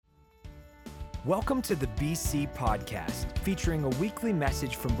Welcome to the BC Podcast, featuring a weekly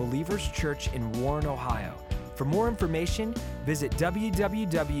message from Believers Church in Warren, Ohio. For more information, visit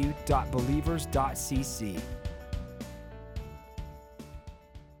www.believers.cc.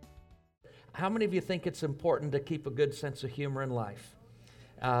 How many of you think it's important to keep a good sense of humor in life?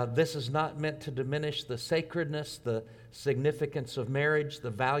 This is not meant to diminish the sacredness, the significance of marriage,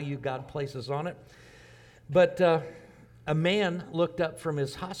 the value God places on it. But a man looked up from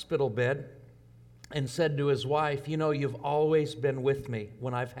his hospital bed and said to his wife, "You know, you've always been with me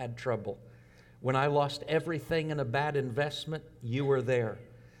when I've had trouble. When I lost everything in a bad investment, you were there.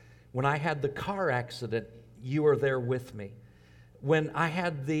 When I had the car accident, you were there with me. When I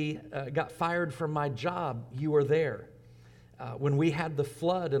had got fired from my job, you were there. When we had the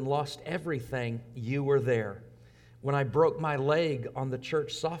flood and lost everything, you were there. When I broke my leg on the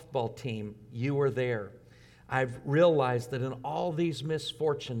church softball team, you were there. I've realized that in all these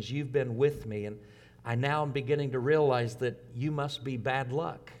misfortunes, you've been with me, and I now am beginning to realize that you must be bad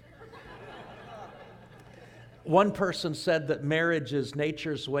luck." One person said that marriage is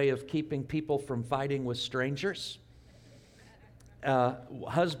nature's way of keeping people from fighting with strangers.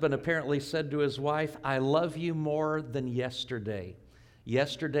 Husband apparently said to his wife, "I love you more than yesterday.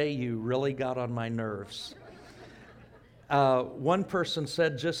 Yesterday you really got on my nerves." One person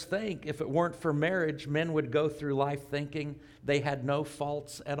said, "Just think, if it weren't for marriage, men would go through life thinking they had no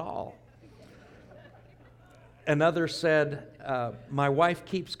faults at all." Another said, "My wife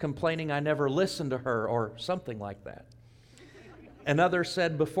keeps complaining I never listen to her," or something like that. Another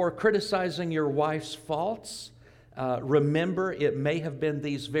said, "Before criticizing your wife's faults, remember it may have been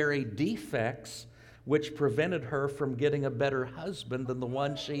these very defects which prevented her from getting a better husband than the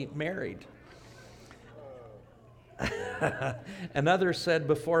one she married." Another said,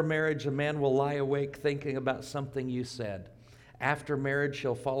 "Before marriage, a man will lie awake thinking about something you said. After marriage,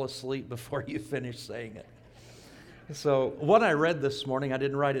 he'll fall asleep before you finish saying it." So what I read this morning, I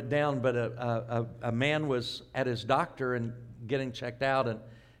didn't write it down, but a man was at his doctor and getting checked out, and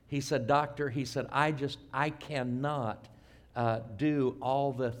he said, "Doctor," he said, I cannot do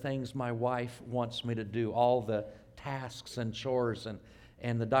all the things my wife wants me to do, all the tasks and chores."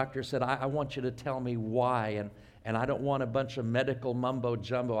 And the doctor said, I want you to tell me why, and I don't want a bunch of medical mumbo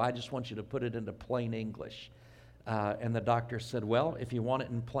jumbo. I just want you to put it into plain English. And the doctor said, "Well, if you want it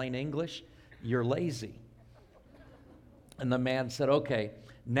in plain English, you're lazy." And the man said, "Okay,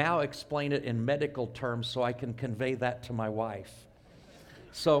 now explain it in medical terms so I can convey that to my wife."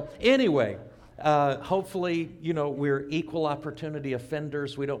 So anyway, hopefully, we're equal opportunity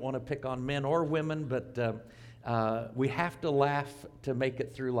offenders. We don't want to pick on men or women, but we have to laugh to make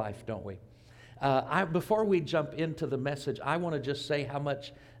it through life, don't we? Before we jump into the message, I want to just say how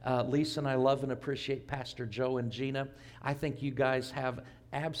much Lisa and I love and appreciate Pastor Joe and Gina. I think you guys have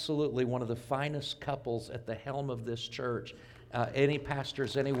absolutely one of the finest couples at the helm of this church. Any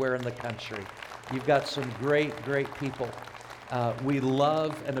pastors anywhere in the country. You've got some great, great people. We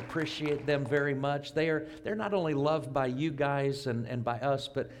love and appreciate them very much. They're not only loved by you guys and by us,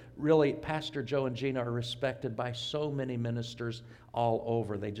 but really Pastor Joe and Gina are respected by so many ministers all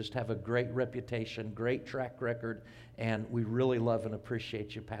over. They just have a great reputation, great track record, and we really love and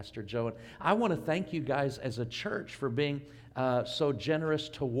appreciate you, Pastor Joe. And I want to thank you guys as a church for being so generous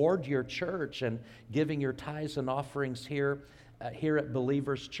toward your church and giving your tithes and offerings here at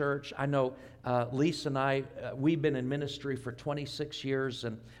Believers Church. I know Lisa and I, we've been in ministry for 26 years,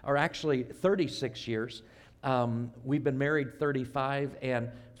 or actually 36 years. We've been married 35, and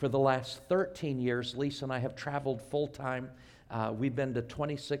for the last 13 years, Lisa and I have traveled full-time. We've been to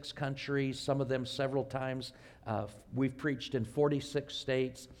 26 countries, some of them several times. We've preached in 46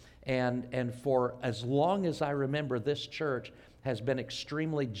 states, and for as long as I remember, this church has been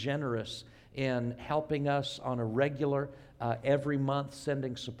extremely generous in helping us on a regular, every month,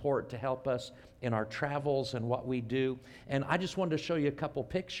 sending support to help us in our travels and what we do. And I just wanted to show you a couple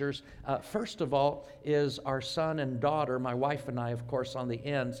pictures. First of all is our son and daughter, my wife and I, of course, on the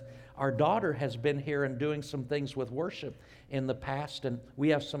ends. Our daughter has been here and doing some things with worship in the past, and we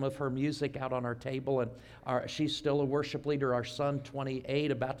have some of her music out on our table, and she's still a worship leader. Our son, 28,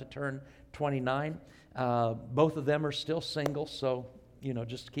 about to turn 29. Both of them are still single, so,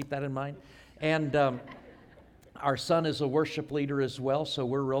 just keep that in mind. And our son is a worship leader as well, so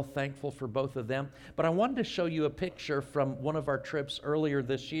we're real thankful for both of them. But I wanted to show you a picture from one of our trips earlier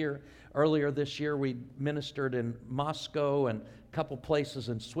this year. Earlier this year, we ministered in Moscow and a couple places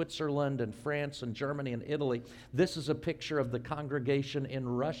in Switzerland and France and Germany and Italy. This is a picture of the congregation in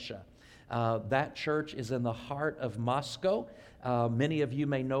Russia. That church is in the heart of Moscow. Many of you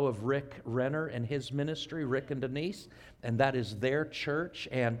may know of Rick Renner and his ministry, Rick and Denise, and that is their church,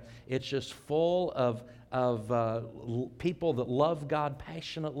 and it's just full of people that love God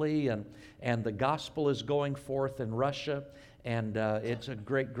passionately, and the gospel is going forth in Russia, and it's a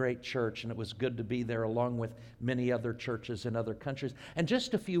great, great church, and it was good to be there along with many other churches in other countries. And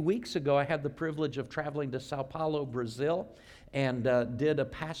just a few weeks ago, I had the privilege of traveling to Sao Paulo, Brazil, and did a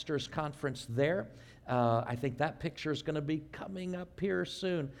pastor's conference there. I think that picture is going to be coming up here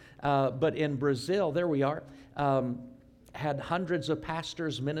soon. But in Brazil, there we are, had hundreds of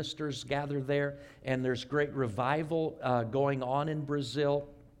pastors, ministers gathered there, and there's great revival going on in Brazil.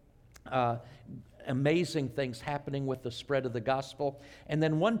 Amazing things happening with the spread of the gospel. And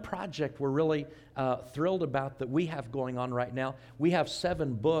then one project we're really thrilled about that we have going on right now. We have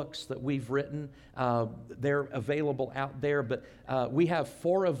 7 books that we've written. They're available out there, but we have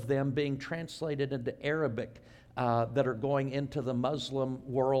 4 of them being translated into Arabic that are going into the Muslim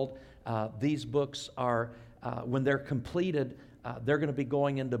world. These books are, when they're completed, they're going to be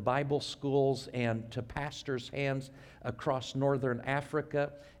going into Bible schools and to pastors' hands across northern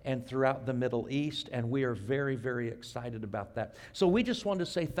Africa and throughout the Middle East, and we are very, very excited about that. So we just wanted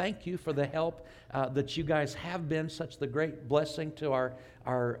to say thank you for the help that you guys have been, such the great blessing to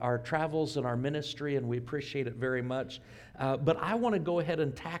our travels and our ministry, and we appreciate it very much. But I want to go ahead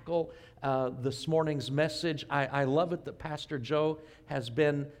and tackle this morning's message. I love it that Pastor Joe has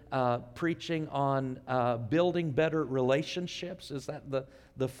been preaching on building better relationships. Is that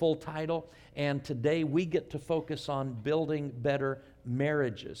the full title? And today we get to focus on building better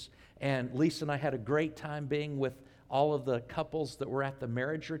marriages. And Lisa and I had a great time being with all of the couples that were at the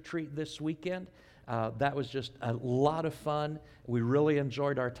marriage retreat this weekend. That was just a lot of fun. We really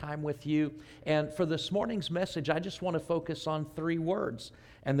enjoyed our time with you. And for this morning's message, I just want to focus on 3 words.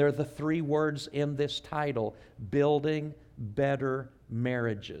 And they're the 3 words in this title: building better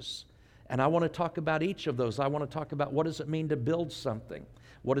marriages. And I want to talk about each of those. I want to talk about what does it mean to build something?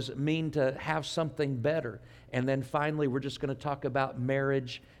 What does it mean to have something better? And then finally, we're just going to talk about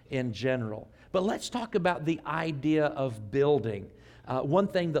marriage in general. But let's talk about the idea of building. One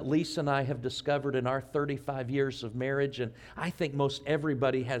thing that Lisa and I have discovered in our 35 years of marriage, and I think most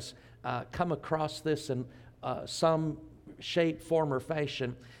everybody has come across this in some shape, form, or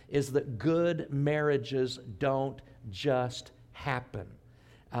fashion, is that good marriages don't just happen.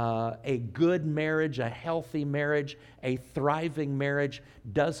 A good marriage, a healthy marriage, a thriving marriage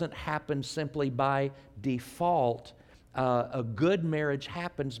doesn't happen simply by default. A good marriage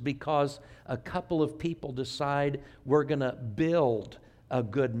happens because a couple of people decide we're going to build a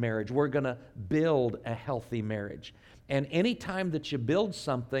good marriage. We're going to build a healthy marriage. And anytime that you build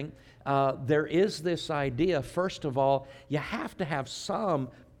something, there is this idea, first of all, you have to have some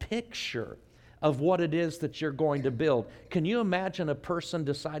picture of what it is that you're going to build. Can you imagine a person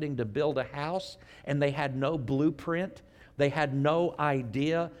deciding to build a house and they had no blueprint? They had no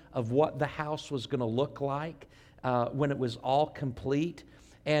idea of what the house was going to look like when it was all complete.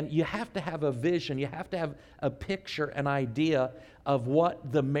 And you have to have a vision. You have to have a picture, an idea of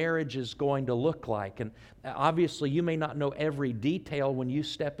what the marriage is going to look like. And obviously, you may not know every detail when you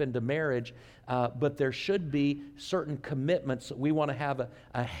step into marriage, but there should be certain commitments that we want to have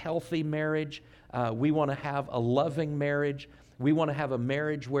a healthy marriage. We want to have a loving marriage. We want to have a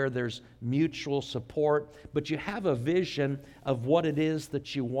marriage where there's mutual support. But you have a vision of what it is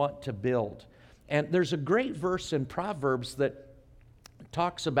that you want to build. And there's a great verse in Proverbs that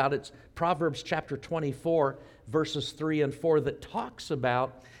talks about, it's Proverbs chapter 24, verses 3 and 4, that talks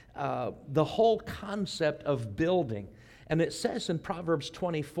about the whole concept of building. And it says in Proverbs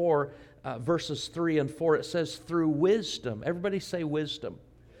 24, verses 3 and 4, it says, through wisdom, everybody say wisdom.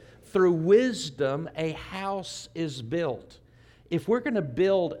 Through wisdom, a house is built. If we're going to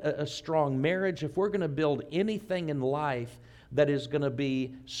build a strong marriage, if we're going to build anything in life that is going to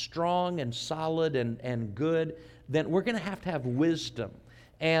be strong and solid and good, then we're going to have wisdom.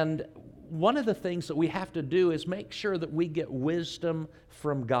 And one of the things that we have to do is make sure that we get wisdom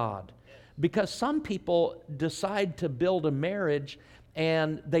from God. Because some people decide to build a marriage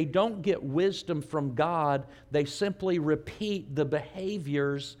and they don't get wisdom from God. They simply repeat the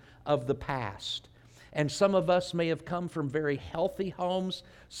behaviors of the past. And some of us may have come from very healthy homes.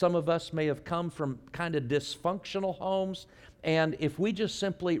 Some of us may have come from kind of dysfunctional homes. And if we just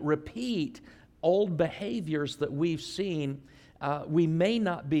simply repeat old behaviors that we've seen, we may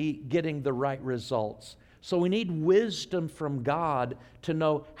not be getting the right results. So we need wisdom from God to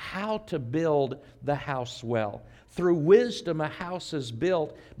know how to build the house well. Through wisdom, a house is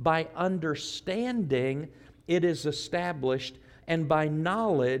built. By understanding, it is established. and by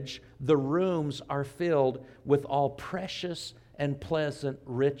knowledge the rooms are filled with all precious and pleasant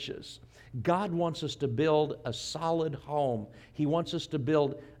riches. God wants us to build a solid home. He wants us to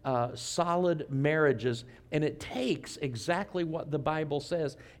build solid marriages, and it takes exactly what the Bible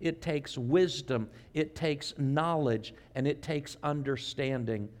says. It takes wisdom, it takes knowledge, and it takes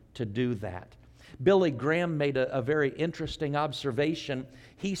understanding to do that. Billy Graham made a very interesting observation.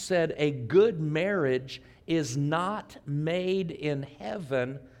 He said, a good marriage is not made in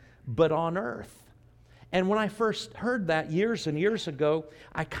heaven, but on earth. And when I first heard that years and years ago,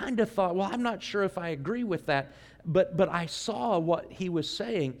 I kind of thought, well, I'm not sure if I agree with that. But I saw what he was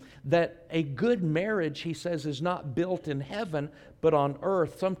saying, that a good marriage, he says, is not built in heaven, but on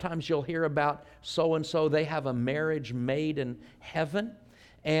earth. Sometimes you'll hear about so-and-so, they have a marriage made in heaven.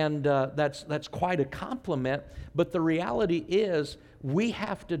 And that's quite a compliment. But the reality is, we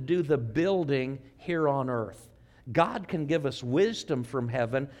have to do the building here on earth. God can give us wisdom from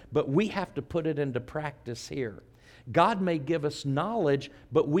heaven, but we have to put it into practice here. God may give us knowledge,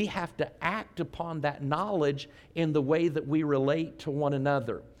 but we have to act upon that knowledge in the way that we relate to one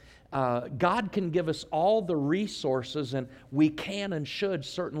another. God can give us all the resources, and we can and should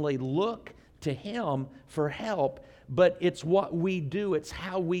certainly look to Him for help, but it's what we do, it's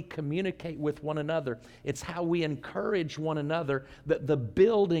how we communicate with one another, it's how we encourage one another that the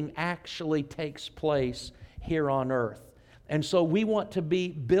building actually takes place here on earth. And so we want to be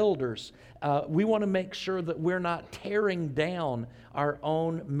builders. We want to make sure that we're not tearing down our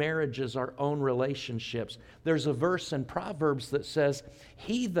own marriages, our own relationships. There's a verse in Proverbs that says,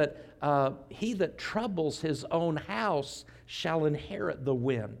 he that troubles his own house shall inherit the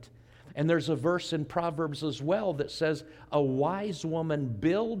wind. And there's a verse in Proverbs as well that says, a wise woman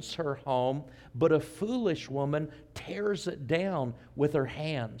builds her home, but a foolish woman tears it down with her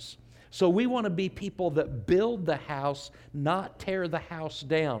hands. So we want to be people that build the house, not tear the house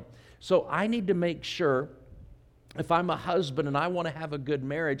down. So I need to make sure, if I'm a husband and I want to have a good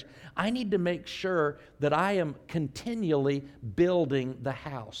marriage, I need to make sure that I am continually building the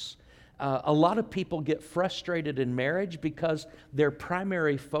house. A lot of people get frustrated in marriage because their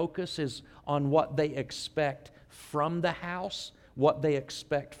primary focus is on what they expect from the house, what they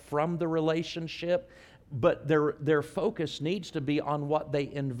expect from the relationship. But their focus needs to be on what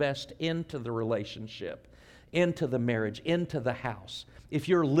they invest into the relationship, into the marriage, into the house. If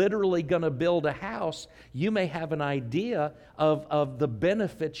you're literally going to build a house, you may have an idea of the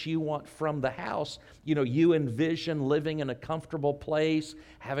benefits you want from the house. You know, you envision living in a comfortable place,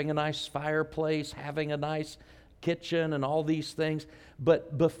 having a nice fireplace, having a nice kitchen and all these things.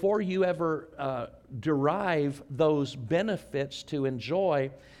 But before you ever derive those benefits to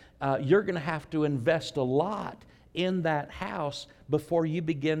enjoy, you're going to have to invest a lot in that house before you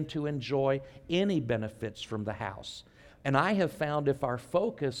begin to enjoy any benefits from the house. And I have found if our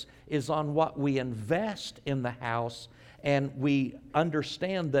focus is on what we invest in the house, and we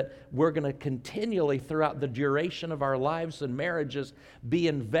understand that we're going to continually, throughout the duration of our lives and marriages, be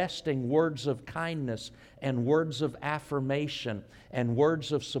investing words of kindness and words of affirmation and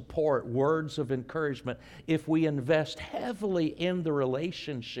words of support, words of encouragement. If we invest heavily in the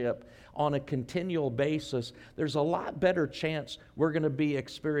relationship on a continual basis, there's a lot better chance we're going to be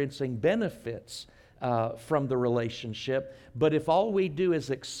experiencing benefits from the relationship. But if all we do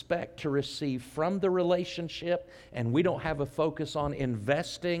is expect to receive from the relationship and we don't have a focus on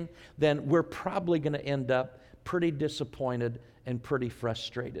investing, then we're probably going to end up pretty disappointed and pretty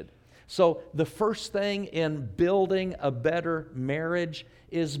frustrated. So the first thing in building a better marriage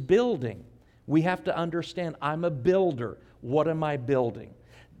is building. We have to understand, I'm a builder. What am I building?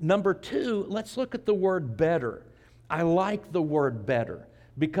 Number two, let's look at the word better. I like the word better,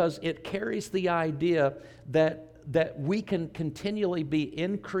 because it carries the idea that we can continually be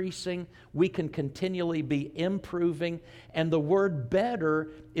increasing, we can continually be improving, and the word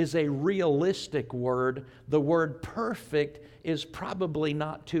better is a realistic word. The word perfect is probably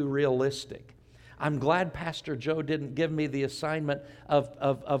not too realistic. I'm glad Pastor Joe didn't give me the assignment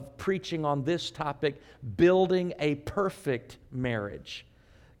of preaching on this topic, building a perfect marriage,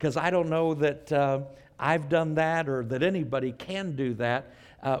 because I don't know that I've done that or that anybody can do that.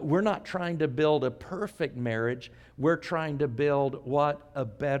 We're not trying to build a perfect marriage. We're trying to build what? A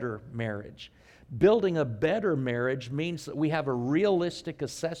better marriage. Building a better marriage means that we have a realistic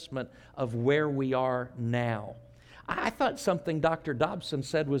assessment of where we are now. I thought something Dr. Dobson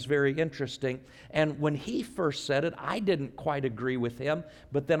said was very interesting, and when he first said it, I didn't quite agree with him,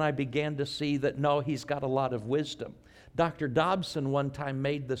 but then I began to see that no, he's got a lot of wisdom. Dr. Dobson one time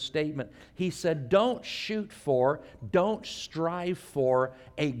made the statement, he said, don't strive for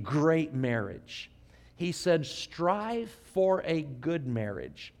a great marriage. He said, strive for a good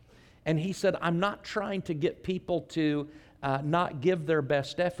marriage. And he said, I'm not trying to get people to not give their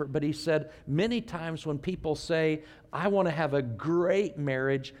best effort, but he said, many times when people say, I want to have a great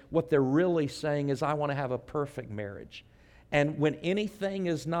marriage, what they're really saying is, I want to have a perfect marriage. And when anything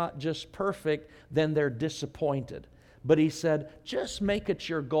is not just perfect, then they're disappointed. But he said, just make it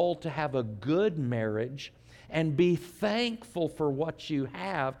your goal to have a good marriage and be thankful for what you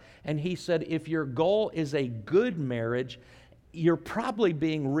have. And he said, if your goal is a good marriage, you're probably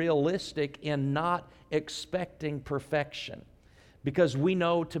being realistic in not expecting perfection. Because we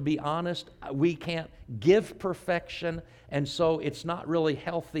know, to be honest, we can't give perfection, and so it's not really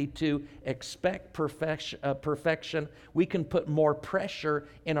healthy to expect perfection. We can put more pressure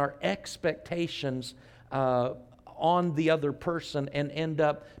in our expectations on the other person and end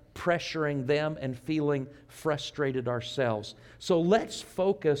up pressuring them and feeling frustrated ourselves. So let's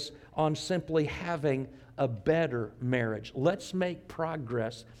focus on simply having a better marriage. Let's make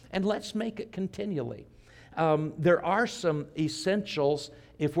progress, and let's make it continually. There are some essentials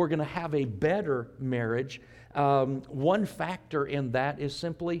if we're going to have a better marriage. One factor in that is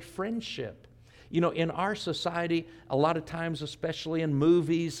simply friendship. You know, in our society, a lot of times, especially in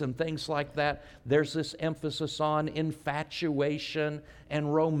movies and things like that, there's this emphasis on infatuation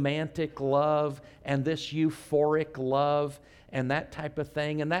and romantic love and this euphoric love and that type of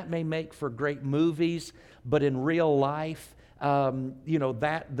thing. And that may make for great movies, but in real life,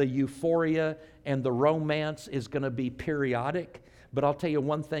 that the euphoria and the romance is going to be periodic. But I'll tell you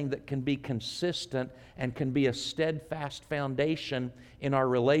one thing that can be consistent and can be a steadfast foundation in our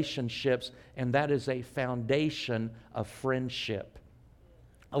relationships, and that is a foundation of friendship.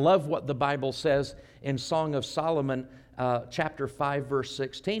 I love what the Bible says in Song of Solomon, chapter 5, verse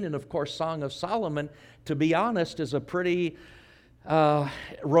 16. And of course, Song of Solomon, to be honest, is a pretty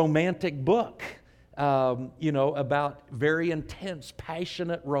romantic book. About very intense,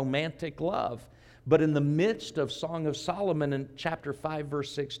 passionate, romantic love. But in the midst of Song of Solomon in chapter 5,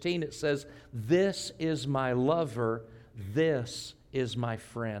 verse 16, it says, "This is my lover, this is my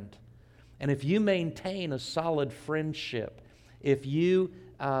friend." And if you maintain a solid friendship, if you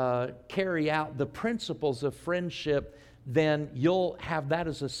carry out the principles of friendship, then you'll have that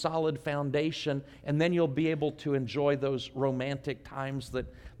as a solid foundation, and then you'll be able to enjoy those romantic times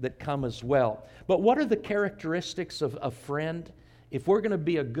that come as well. But what are the characteristics of a friend? If we're going to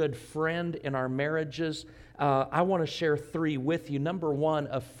be a good friend in our marriages, I want to share 3 with you. Number 1,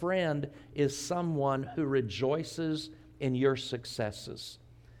 a friend is someone who rejoices in your successes.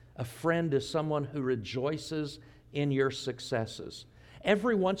 A friend is someone who rejoices in your successes.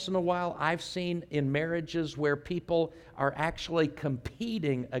 Every once in a while, I've seen in marriages where people are actually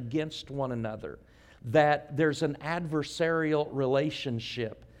competing against one another, that there's an adversarial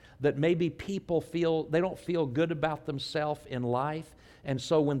relationship, that maybe people they don't feel good about themselves in life, and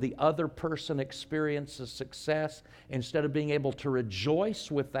so when the other person experiences success, instead of being able to rejoice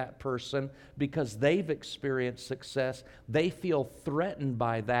with that person because they've experienced success, they feel threatened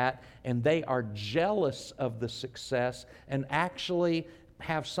by that, and they are jealous of the success and actually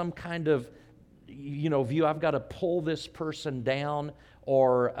have some kind of view, I've got to pull this person down,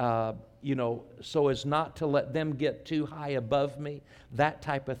 or so as not to let them get too high above me, that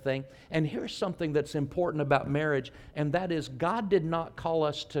type of thing. And here's something that's important about marriage, and that is God did not call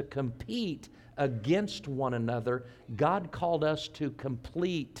us to compete against one another. God called us to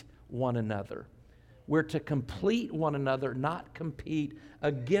complete one another. We're to complete one another, not compete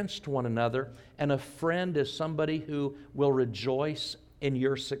against one another. And a friend is somebody who will rejoice in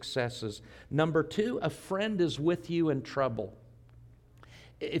your successes. Number 2, a friend is with you in trouble.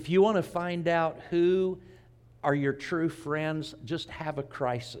 If you want to find out who are your true friends, just have a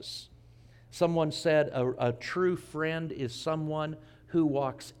crisis. Someone said a true friend is someone who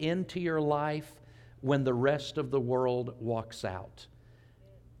walks into your life when the rest of the world walks out.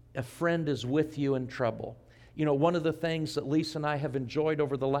 A friend is with you in trouble. You know, one of the things that Lisa and I have enjoyed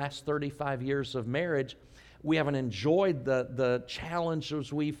over the last 35 years of marriage, we haven't enjoyed the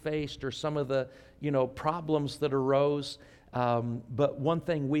challenges we faced or some of the problems that arose. But one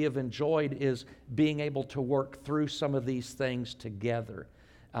thing we have enjoyed is being able to work through some of these things together.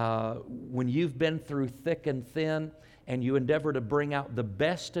 When you've been through thick and thin and you endeavor to bring out the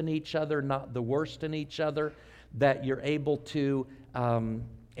best in each other, not the worst in each other, that you're able to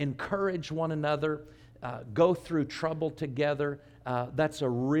encourage one another, go through trouble together, that's a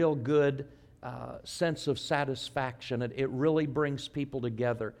real good sense of satisfaction. It really brings people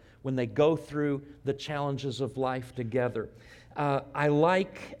together when they go through the challenges of life together. I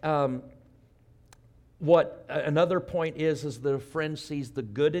like what another point is that a friend sees the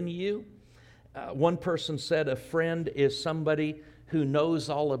good in you. One person said a friend is somebody who knows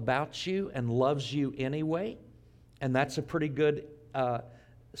all about you and loves you anyway. And that's a pretty good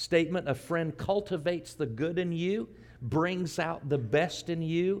statement. A friend cultivates the good in you, brings out the best in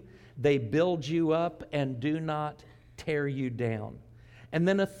you. They build you up and do not tear you down. And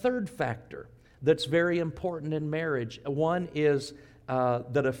then a third factor that's very important in marriage. One is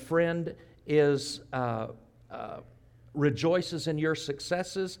that a friend rejoices in your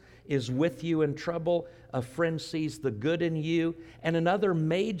successes, is with you in trouble. A friend sees the good in you. And another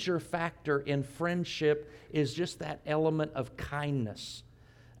major factor in friendship is just that element of kindness.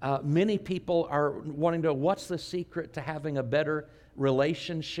 Many people are wanting to know, what's the secret to having a better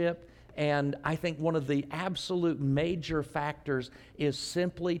relationship? And I think one of the absolute major factors is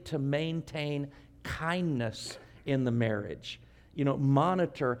simply to maintain kindness in the marriage. You know,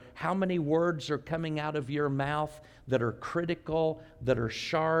 monitor how many words are coming out of your mouth that are critical, that are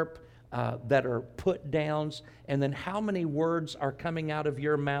sharp, that are put downs, and then how many words are coming out of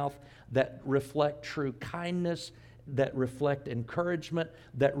your mouth that reflect true kindness, that reflect encouragement,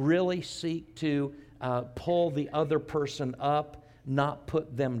 that really seek to pull the other person up, not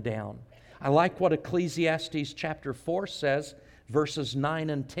put them down. I like what Ecclesiastes chapter 4 says, verses 9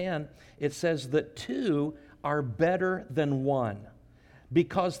 and 10. It says that two are better than one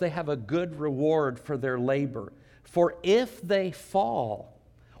because they have a good reward for their labor. For if they fall,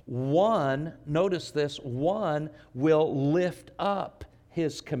 one, notice this, one will lift up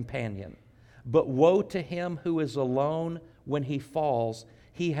his companion. But woe to him who is alone when he falls.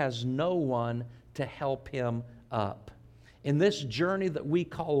 He has no one to help him up. In this journey that we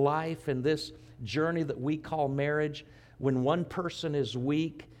call life, in this journey that we call marriage, when one person is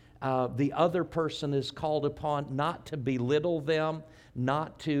weak, the other person is called upon not to belittle them,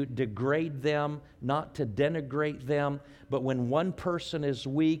 not to degrade them, not to denigrate them. But when one person is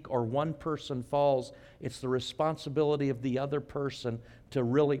weak or one person falls, it's the responsibility of the other person to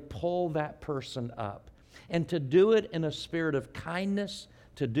really pull that person up. And to do it in a spirit of kindness,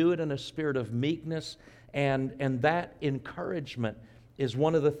 to do it in a spirit of meekness, and that encouragement is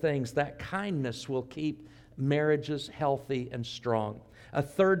one of the things, that kindness will keep marriages healthy and strong. A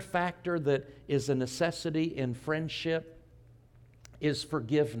third factor that is a necessity in friendship is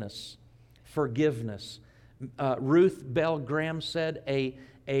forgiveness. Forgiveness. Ruth Bell Graham said,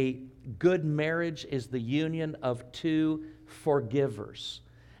 a good marriage is the union of two forgivers.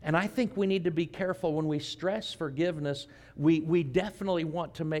 And I think we need to be careful when we stress forgiveness. We definitely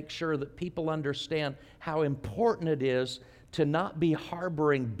want to make sure that people understand how important it is to not be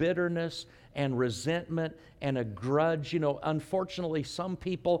harboring bitterness and resentment and a grudge. You know, unfortunately, some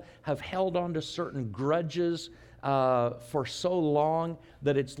people have held on to certain grudges for so long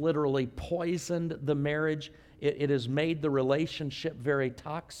that it's literally poisoned the marriage. It has made the relationship very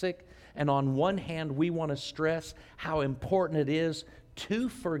toxic. And on one hand, we want to stress how important it is to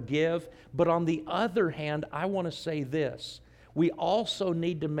forgive. But on the other hand, I want to say this. We also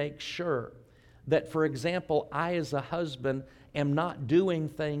need to make sure that, for example, I as a husband am not doing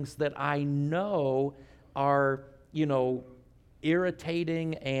things that I know are,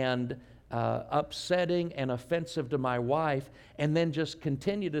 irritating and upsetting and offensive to my wife, and then just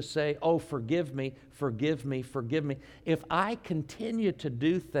continue to say, oh, forgive me, forgive me, forgive me. If I continue to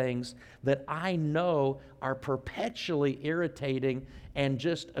do things that I know are perpetually irritating and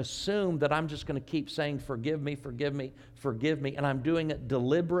just assume that I'm just going to keep saying, forgive me, forgive me, forgive me, and I'm doing it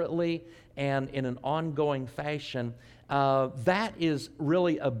deliberately and in an ongoing fashion, that is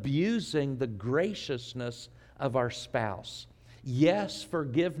really abusing the graciousness of our spouse. Yes,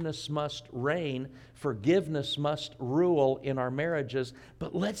 forgiveness must reign, forgiveness must rule in our marriages,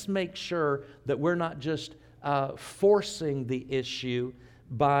 but let's make sure that we're not just forcing the issue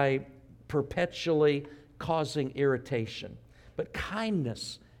by perpetually causing irritation. But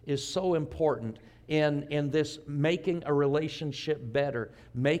kindness is so important in this making a relationship better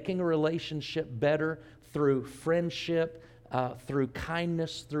through friendship, through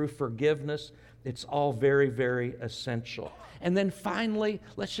kindness, through forgiveness. It's all very, very essential. And then finally,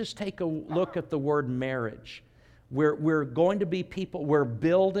 let's just take a look at the word marriage. We're going to be people, we're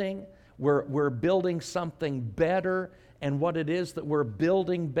building something better, and what it is that we're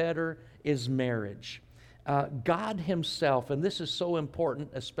building better is marriage. God Himself, and this is so important,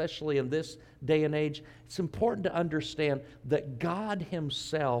 especially in this day and age, it's important to understand that God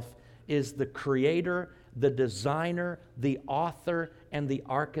Himself is the creator, the designer, the author, and the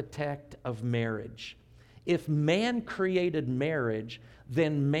architect of marriage. If man created marriage,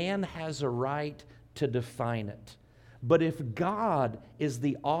 then man has a right to define it. But if God is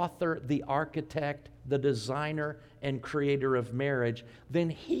the author, the architect, the designer, and creator of marriage, then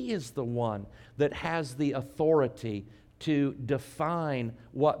He is the one that has the authority to define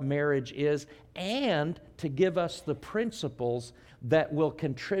what marriage is and to give us the principles that will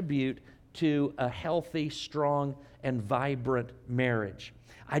contribute to a healthy, strong, and vibrant marriage.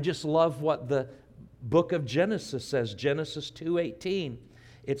 I just love what the book of Genesis says, Genesis 2:18.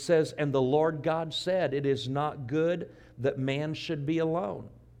 It says, "And the Lord God said, it is not good that man should be alone.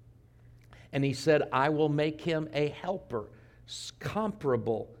 And He said, I will make him a helper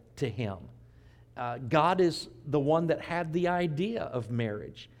comparable to him." God is the one that had the idea of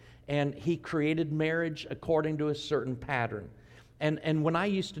marriage, and He created marriage according to a certain pattern. And when I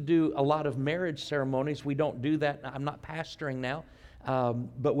used to do a lot of marriage ceremonies, we don't do that. I'm not pastoring now,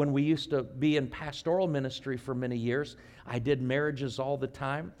 but when we used to be in pastoral ministry for many years, I did marriages all the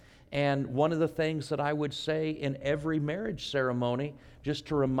time. And one of the things that I would say in every marriage ceremony, just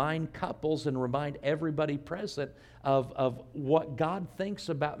to remind couples and remind everybody present of what God thinks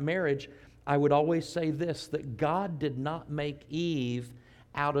about marriage, I would always say this, that God did not make Eve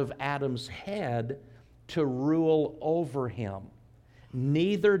out of Adam's head to rule over him.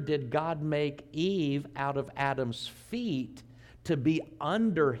 Neither did God make Eve out of Adam's feet to be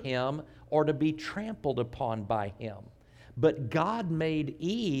under him or to be trampled upon by him. But God made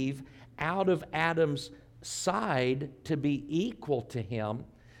Eve out of Adam's side to be equal to him,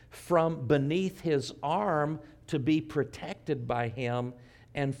 from beneath his arm to be protected by him,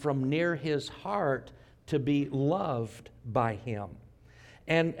 and from near his heart to be loved by him.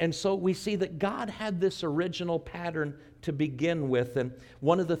 And so we see that God had this original pattern to begin with. And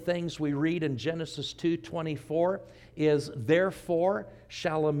one of the things we read in Genesis 2:24 is, "Therefore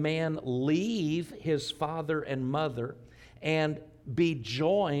shall a man leave his father and mother and be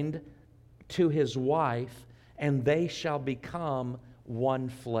joined to his wife, and they shall become one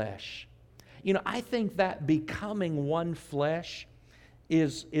flesh." You know, I think that becoming one flesh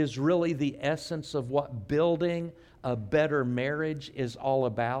is really the essence of what building a better marriage is all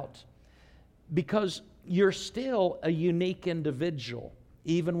about. Because you're still a unique individual,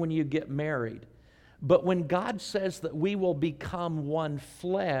 even when you get married. But when God says that we will become one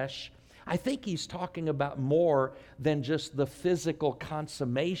flesh, I think He's talking about more than just the physical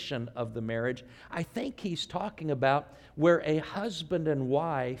consummation of the marriage. I think He's talking about where a husband and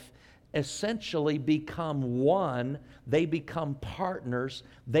wife essentially become one. They become partners.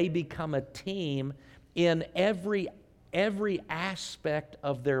 They become a team in every aspect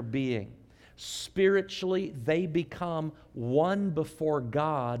of their being. Spiritually, they become one before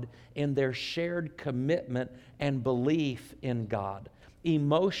God in their shared commitment and belief in God.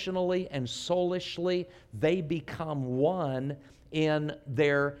 Emotionally and soulishly, they become one in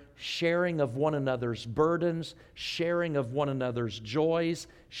their sharing of one another's burdens, sharing of one another's joys,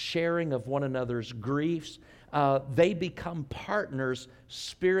 sharing of one another's griefs. They become partners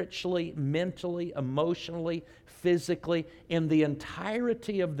spiritually, mentally, emotionally, physically. In the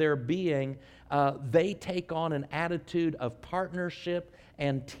entirety of their being, they take on an attitude of partnership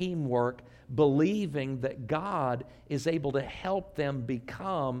and teamwork, believing that God is able to help them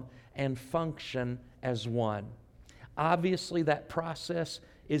become and function as one. Obviously, that process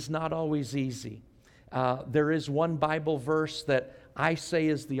is not always easy. There is one Bible verse that I say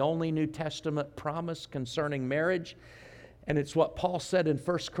is the only New Testament promise concerning marriage, and it's what Paul said in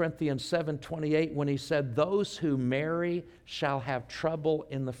 1 Corinthians 7:28 when he said, "Those who marry shall have trouble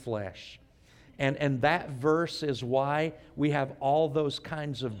in the flesh." And that verse is why we have all those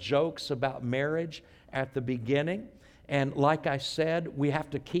kinds of jokes about marriage at the beginning. And like I said, we have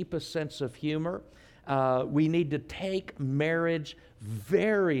to keep a sense of humor. We need to take marriage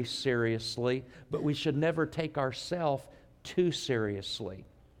very seriously, but we should never take ourselves too seriously.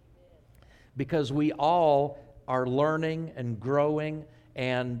 Because we all are learning and growing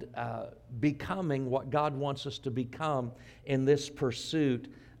and becoming what God wants us to become in this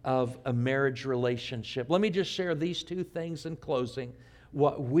pursuit of a marriage relationship. Let me just share these two things in closing.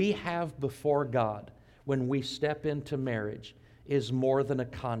 What we have before God when we step into marriage is more than a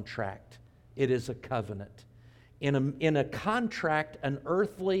contract. It is a covenant. In a contract, an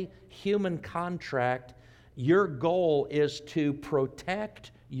earthly human contract, your goal is to protect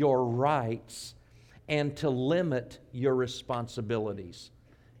your rights and to limit your responsibilities.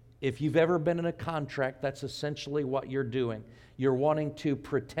 If you've ever been in a contract, that's essentially what you're doing. You're wanting to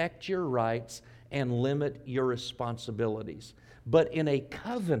protect your rights and limit your responsibilities. But in a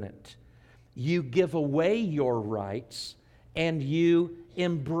covenant, you give away your rights and you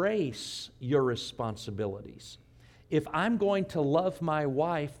embrace your responsibilities. If I'm going to love my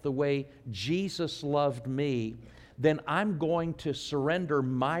wife the way Jesus loved me, then I'm going to surrender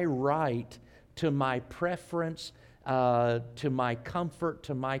my right to my preference, to my comfort,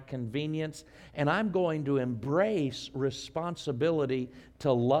 to my convenience, and I'm going to embrace responsibility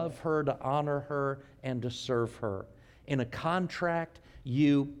to love her, to honor her, and to serve her. In a contract,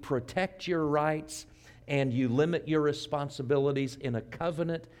 you protect your rights and you limit your responsibilities. In a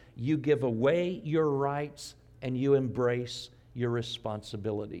covenant, you give away your rights and you embrace your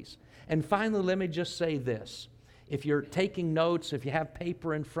responsibilities. And finally, let me just say this. If you're taking notes, if you have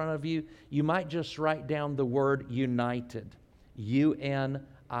paper in front of you, you might just write down the word united. United.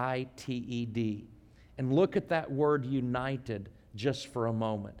 And look at that word united just for a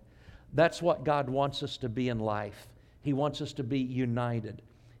moment. That's what God wants us to be in life. He wants us to be united.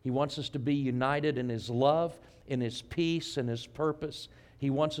 He wants us to be united in His love, in His peace, and His purpose. He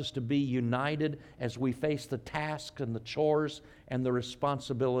wants us to be united as we face the tasks and the chores and the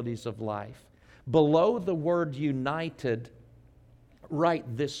responsibilities of life. Below the word united,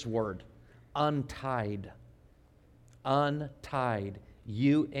 write this word, untied. Untied.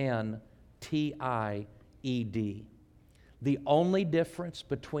 U-N-T-I-E-D. The only difference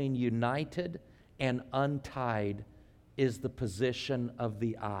between united and untied is the position of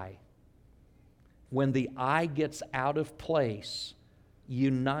the I. When the I gets out of place,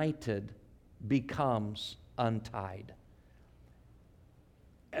 united becomes untied.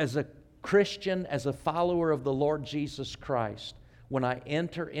 As a Christian, as a follower of the Lord Jesus Christ, when I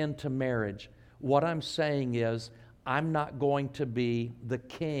enter into marriage, what I'm saying is, I'm not going to be the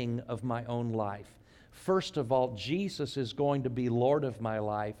king of my own life. First of all, Jesus is going to be Lord of my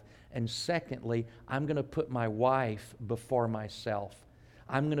life. And secondly, I'm going to put my wife before myself.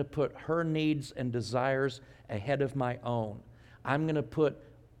 I'm going to put her needs and desires ahead of my own. I'm going to put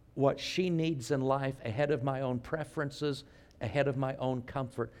what she needs in life ahead of my own preferences, ahead of my own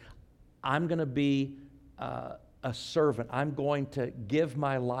comfort. I'm going to be a servant. I'm going to give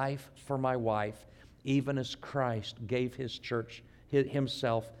my life for my wife, even as Christ gave His church,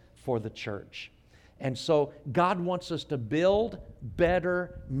 Himself for the church. And so God wants us to build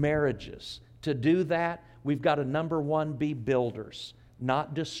better marriages. To do that, we've got to, number one, be builders,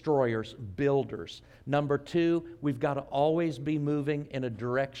 not destroyers, builders. Number two, we've got to always be moving in a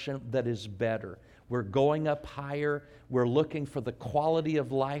direction that is better. We're going up higher. We're looking for the quality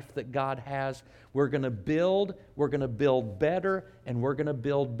of life that God has. We're going to build better, and we're going to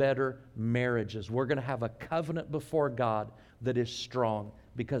build better marriages. We're going to have a covenant before God that is strong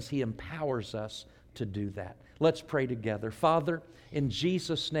because He empowers us to do that. Let's pray together. Father, in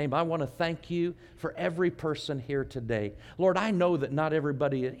Jesus' name, I want to thank You for every person here today. Lord, I know that not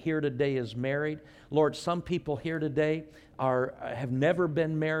everybody here today is married. Lord, some people here today have never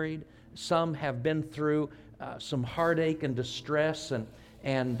been married. Some have been through some heartache and distress,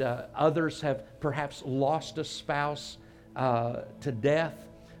 and others have perhaps lost a spouse to death.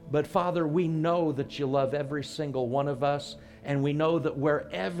 But Father, we know that You love every single one of us, and we know that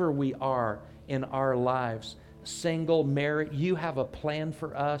wherever we are in our lives, single, married, You have a plan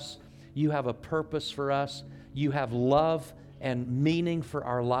for us. You have a purpose for us. You have love and meaning for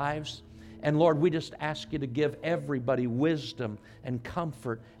our lives. And Lord, we just ask You to give everybody wisdom and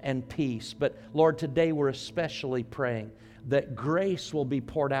comfort and peace. But Lord, today we're especially praying that grace will be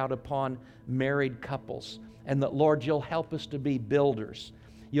poured out upon married couples, and that, Lord, You'll help us to be builders.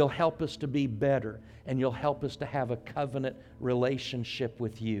 You'll help us to be better, and You'll help us to have a covenant relationship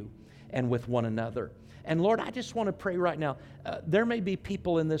with You and with one another. And Lord, I just want to pray right now. There may be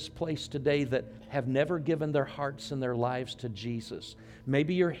people in this place today that have never given their hearts and their lives to Jesus.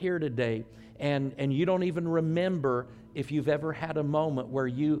 Maybe you're here today and you don't even remember if you've ever had a moment where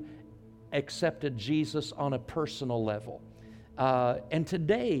you accepted Jesus on a personal level. And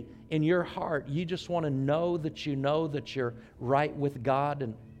today, in your heart, you just want to know that you're right with God,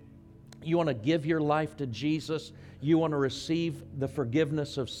 and you want to give your life to Jesus. You want to receive the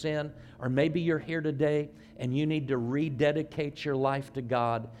forgiveness of sin. Or maybe you're here today and you need to rededicate your life to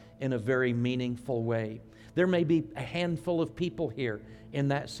God in a very meaningful way. There may be a handful of people here in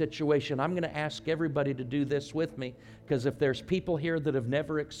that situation. I'm going to ask everybody to do this with me, because if there's people here that have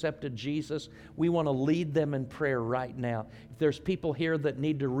never accepted Jesus, we want to lead them in prayer right now. If there's people here that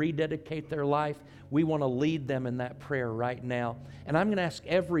need to rededicate their life, we want to lead them in that prayer right now. And I'm going to ask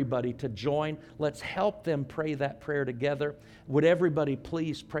everybody to join. Let's help them pray that prayer together. Would everybody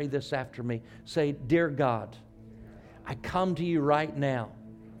please pray this after me? Say, "Dear God, I come to You right now.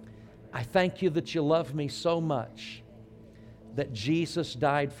 I thank You that You love me so much that Jesus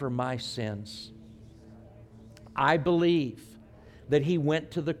died for my sins. I believe that He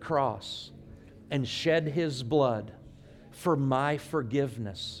went to the cross and shed His blood for my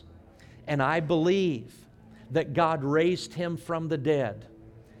forgiveness. And I believe that God raised him from the dead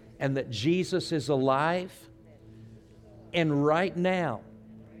and that Jesus is alive. And right now,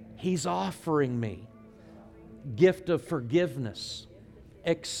 he's offering me gift of forgiveness,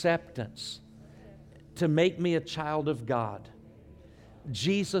 acceptance, to make me a child of God.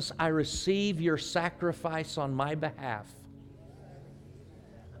 Jesus, I receive your sacrifice on my behalf.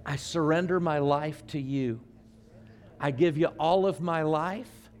 I surrender my life to you. I give you all of my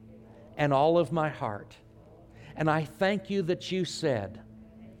life and all of my heart. And I thank you that you said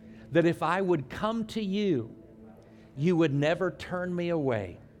that if I would come to you, you would never turn me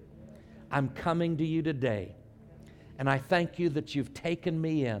away. I'm coming to you today. And I thank you that you've taken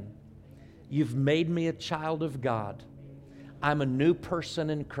me in. You've made me a child of God. I'm a new person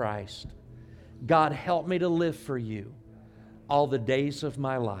in Christ. God, help me to live for you all the days of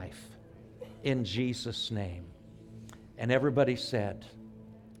my life. In Jesus' name. And everybody said,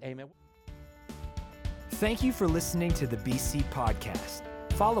 amen. Thank you for listening to the BC Podcast.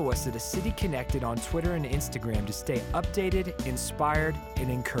 Follow us at A City Connected on Twitter and Instagram to stay updated, inspired, and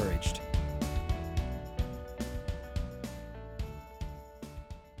encouraged.